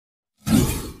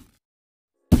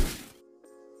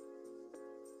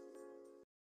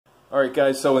Alright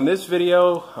guys, so in this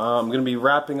video I'm going to be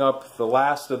wrapping up the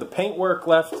last of the paint work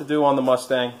left to do on the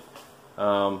Mustang.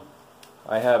 I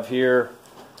have here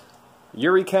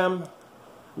UreChem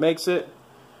makes it.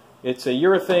 It's a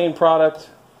urethane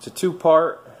product. It's a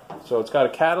two-part, so it's got a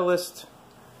catalyst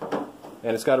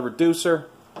and it's got a reducer.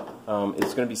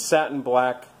 It's going to be satin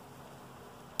black.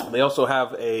 They also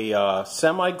have a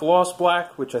semi-gloss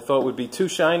black, which I thought would be too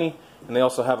shiny, and they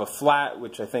also have a flat,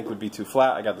 which I think would be too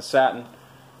flat. I got the satin.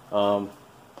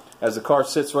 As the car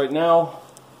sits right now,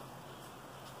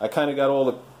 I kind of got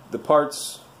all the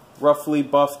parts roughly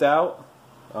buffed out.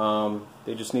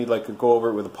 They just need like to go over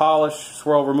it with a polish,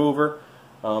 swirl remover.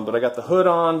 But I got the hood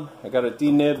on, I got it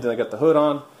denibbed, and I got the hood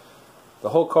on. The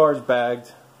whole car is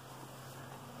bagged.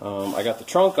 I got the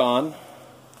trunk on,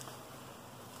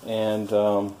 and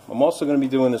I'm also going to be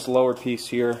doing this lower piece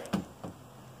here.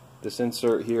 This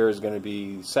insert here is going to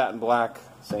be satin black,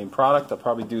 same product. I'll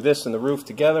probably do this and the roof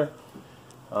together.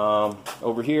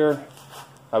 Over here,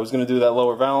 I was going to do that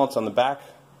lower valance on the back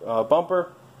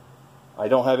bumper. I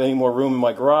don't have any more room in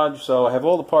my garage, so I have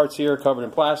all the parts here covered in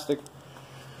plastic.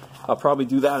 I'll probably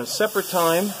do that at a separate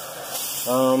time.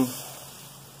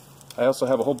 I also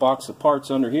have a whole box of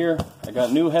parts under here. I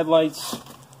got new headlights,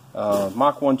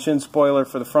 Mach 1 chin spoiler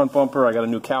for the front bumper. I got a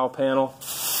new cowl panel.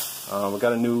 I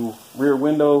got a new rear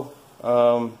window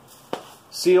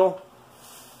seal.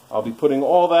 I'll be putting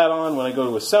all that on when I go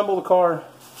to assemble the car.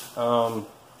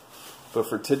 But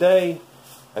for today,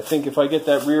 I think if I get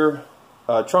that rear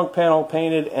trunk panel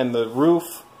painted and the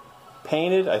roof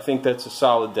painted, I think that's a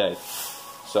solid day.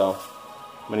 So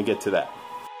I'm going to get to that.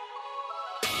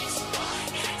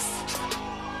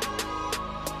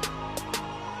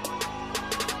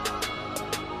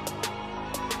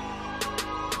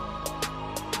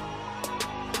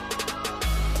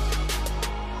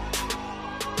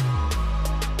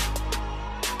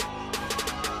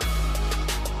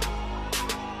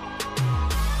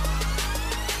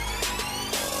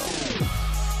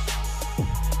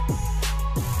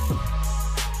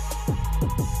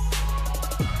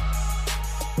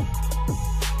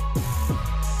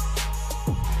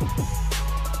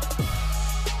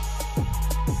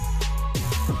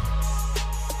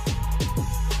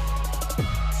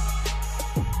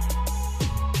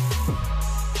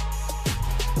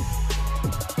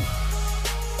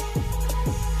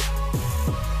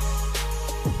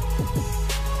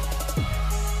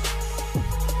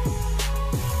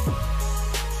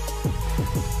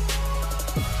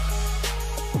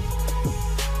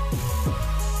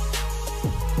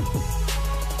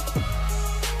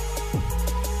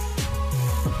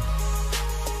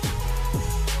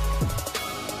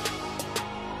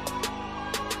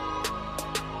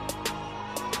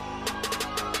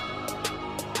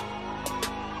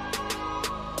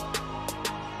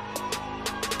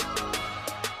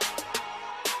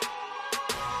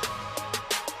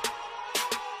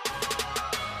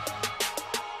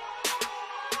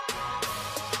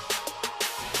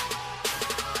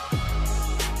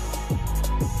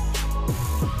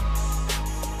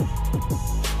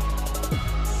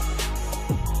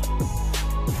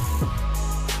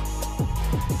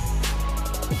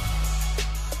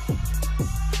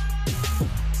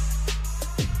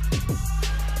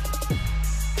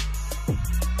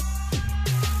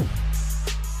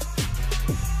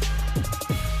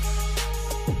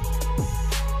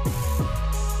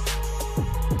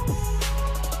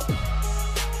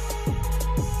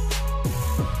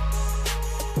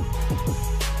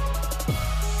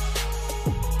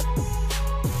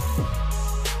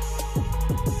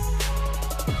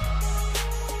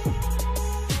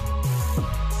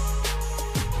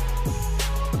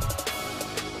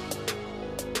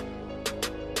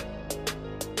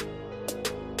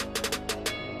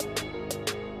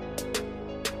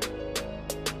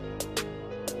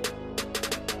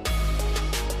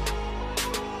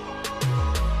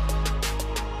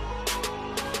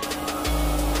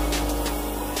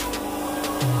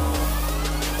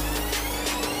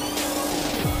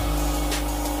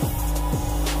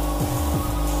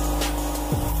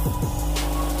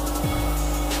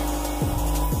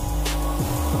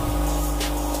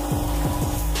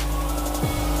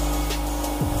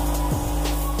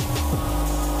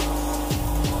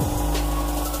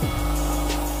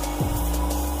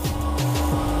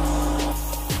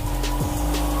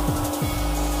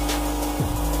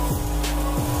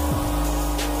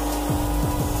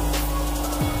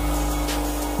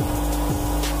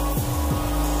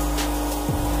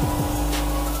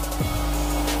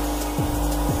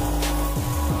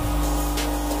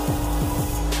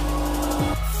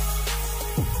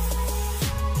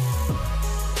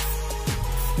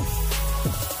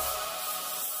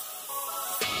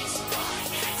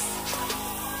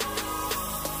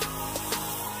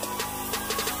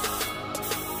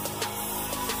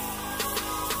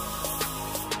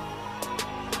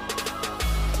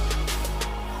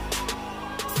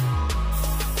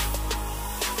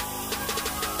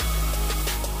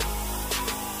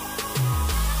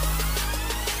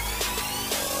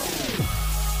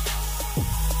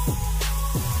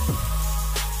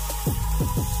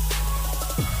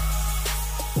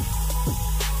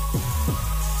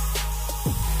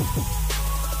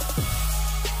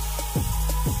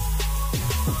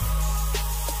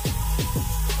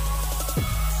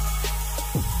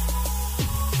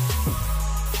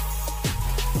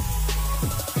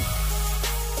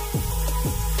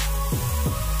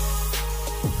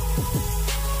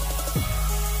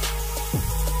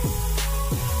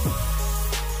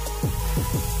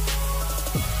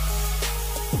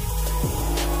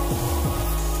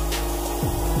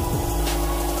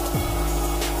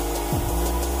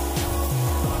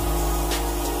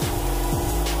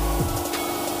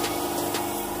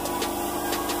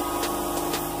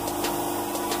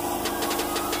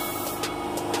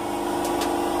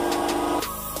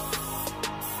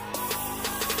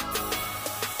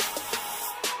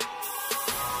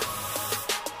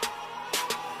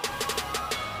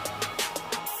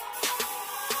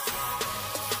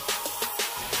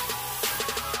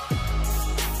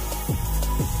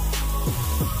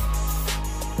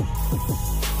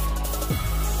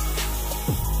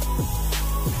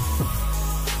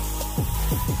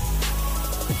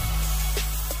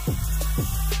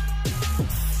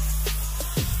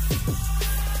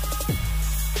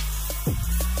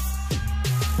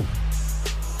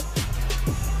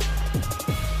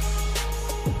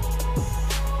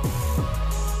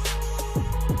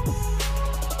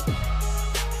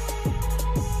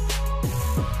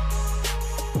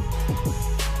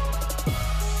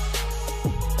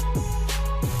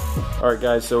 Alright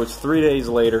guys, so it's 3 days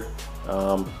later.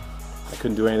 I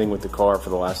couldn't do anything with the car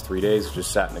for the last 3 days. It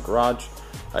just sat in the garage.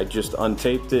 I just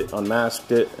untaped it,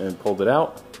 unmasked it, and pulled it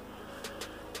out.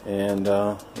 And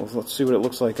let's see what it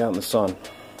looks like out in the sun.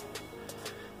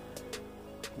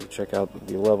 You check out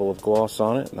the level of gloss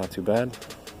on it, not too bad.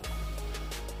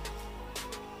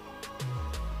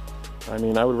 I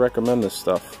mean, I would recommend this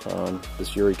stuff,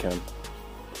 this UreChem.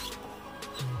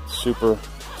 Super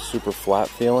flat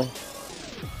feeling.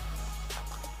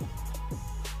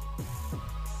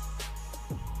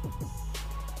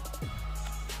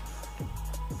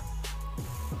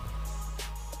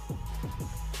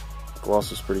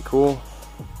 Gloss is pretty cool.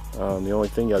 The only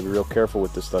thing, you gotta be real careful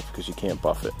with this stuff because you can't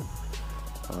buff it.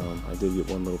 I did get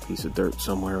one little piece of dirt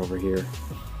somewhere over here.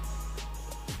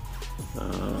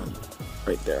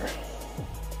 Right there.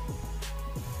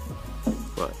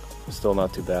 But still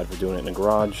not too bad for doing it in the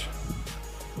garage.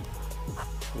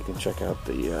 You can check out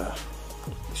the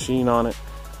sheen on it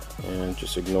and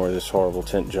just ignore this horrible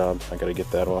tint job. I gotta get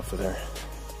that off of there.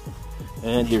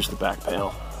 And here's the back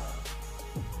panel.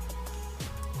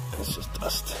 It's just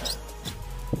dust.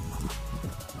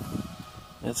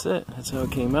 That's it. That's how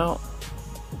it came out.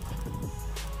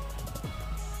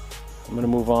 I'm going to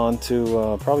move on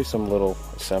to probably some little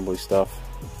assembly stuff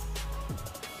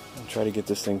and try to get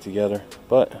this thing together.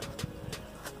 But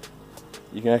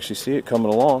you can actually see it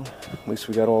coming along. At least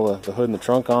we got all the hood and the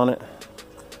trunk on it.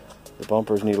 The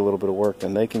bumpers need a little bit of work,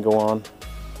 then they can go on.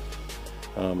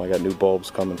 I got new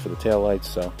bulbs coming for the taillights,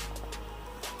 so.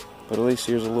 But at least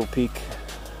here's a little peek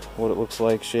what it looks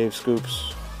like. Shave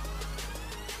scoops,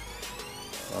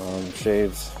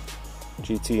 shaves,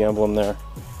 GT emblem there.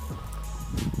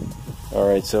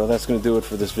 Alright, so that's going to do it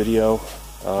for this video.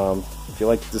 If you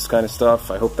like this kind of stuff,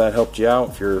 I hope that helped you out.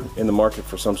 If you're in the market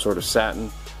for some sort of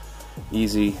satin,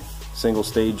 easy, single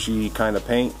stagey kind of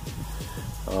paint,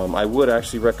 I would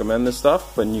actually recommend this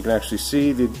stuff, but you can actually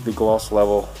see the gloss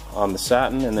level on the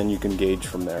satin, and then you can gauge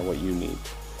from there what you need.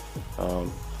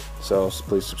 So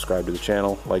please subscribe to the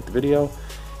channel, like the video,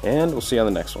 and we'll see you on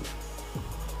the next one.